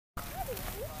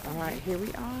Alright, here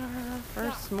we are.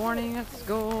 First morning at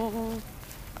school.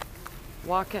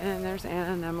 Walking in. There's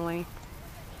Anna and Emily.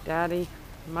 Daddy,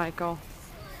 Michael.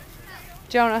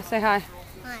 Jonah, say hi.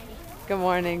 Hi. Good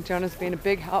morning. Jonah's being a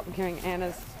big help in carrying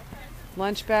Anna's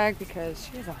lunch bag because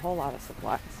she has a whole lot of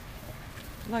supplies.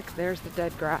 Look, there's the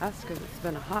dead grass because it's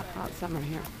been a hot, hot summer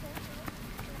here.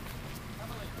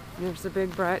 There's the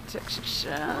big bright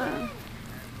section.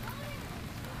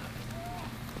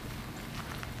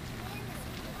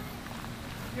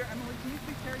 Here, Emily, can you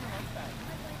please carry your lunch bag?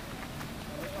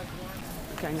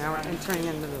 Okay, now we're entering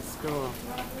into the school.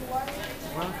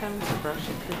 Welcome to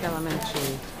Brushy Creek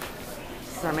Elementary.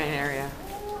 This is our main area.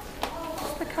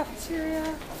 This is the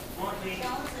cafeteria.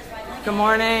 Good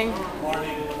morning. Good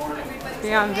morning. Good morning.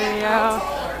 Be on video.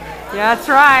 Yeah, that's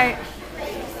right.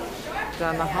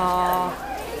 Down the hall.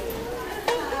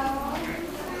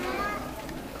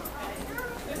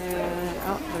 And,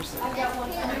 oh, there's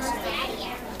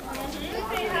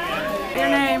your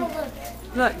name.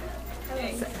 Look.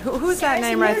 Who's that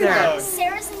name right there?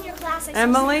 Sarah's in your class.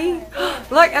 Emily?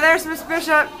 Look, and there's Miss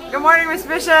Bishop. Good morning, Miss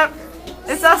Bishop.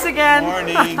 It's us again.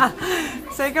 Good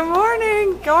morning. Say good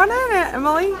morning. Go on in,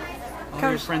 Emily. Oh,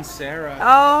 your friend Sarah.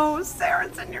 Oh,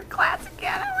 Sarah's in your class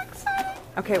again. I'm excited.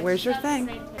 Okay, where's your thing?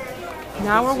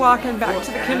 Now we're walking back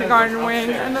to the kindergarten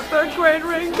wing and the third grade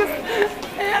wing because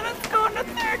Anna's going to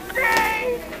third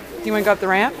grade. Do you want to go up the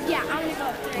ramp? Yeah, I'm gonna go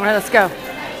up there. All right, let's go.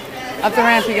 Up the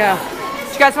ramp you go.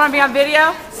 Do you guys want to be on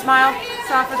video? Smile.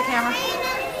 Stop for the camera.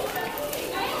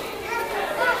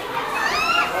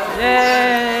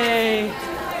 Yay!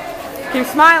 Keep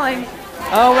smiling.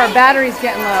 Oh, our battery's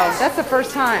getting low. That's the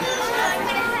first time.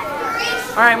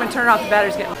 All right, I'm going to turn it off. The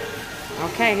battery's getting low.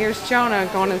 Okay, here's Jonah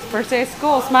going to his first day of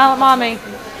school. Smile at mommy.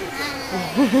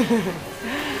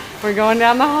 We're going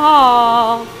down the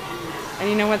hall. And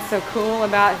you know what's so cool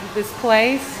about this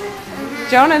place?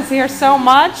 Jonah's here so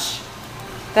much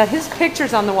that his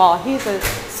picture's on the wall. He's a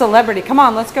celebrity. Come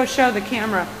on, let's go show the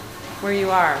camera where you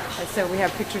are. So we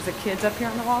have pictures of kids up here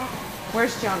on the wall.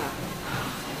 Where's Jonah?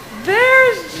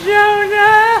 There's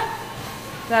Jonah!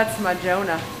 That's my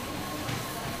Jonah.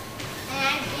 And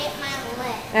I hit my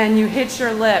lip. And you hit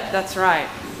your lip, that's right.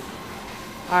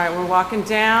 All right, we're walking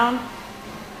down.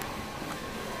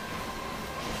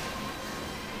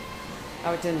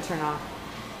 Oh, it didn't turn off.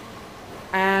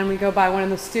 And we go by one of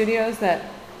the studios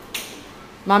that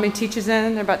Mommy teaches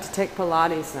in. They're about to take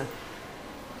Pilates.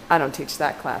 I don't teach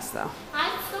that class though. I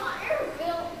thought you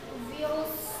were real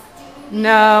student.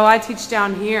 No, I teach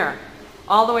down here,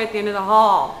 all the way at the end of the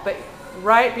hall. But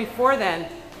right before then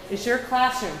is your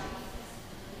classroom.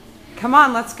 Come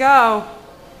on, let's go.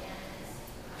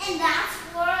 And that's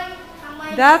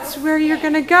where That's where you're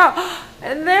gonna go.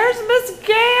 And there's Miss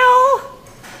Gail.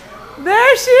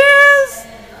 There she is.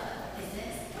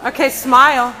 Okay,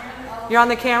 smile. You're on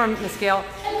the camera, Miss Gail.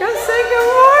 Go say good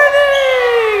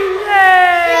morning.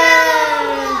 Yay!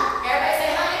 Everybody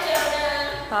say hi,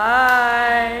 Jonah.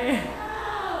 Hi.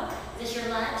 Is this your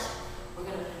lunch? We're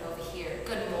going to put it over here.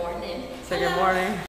 Good morning. Say good morning.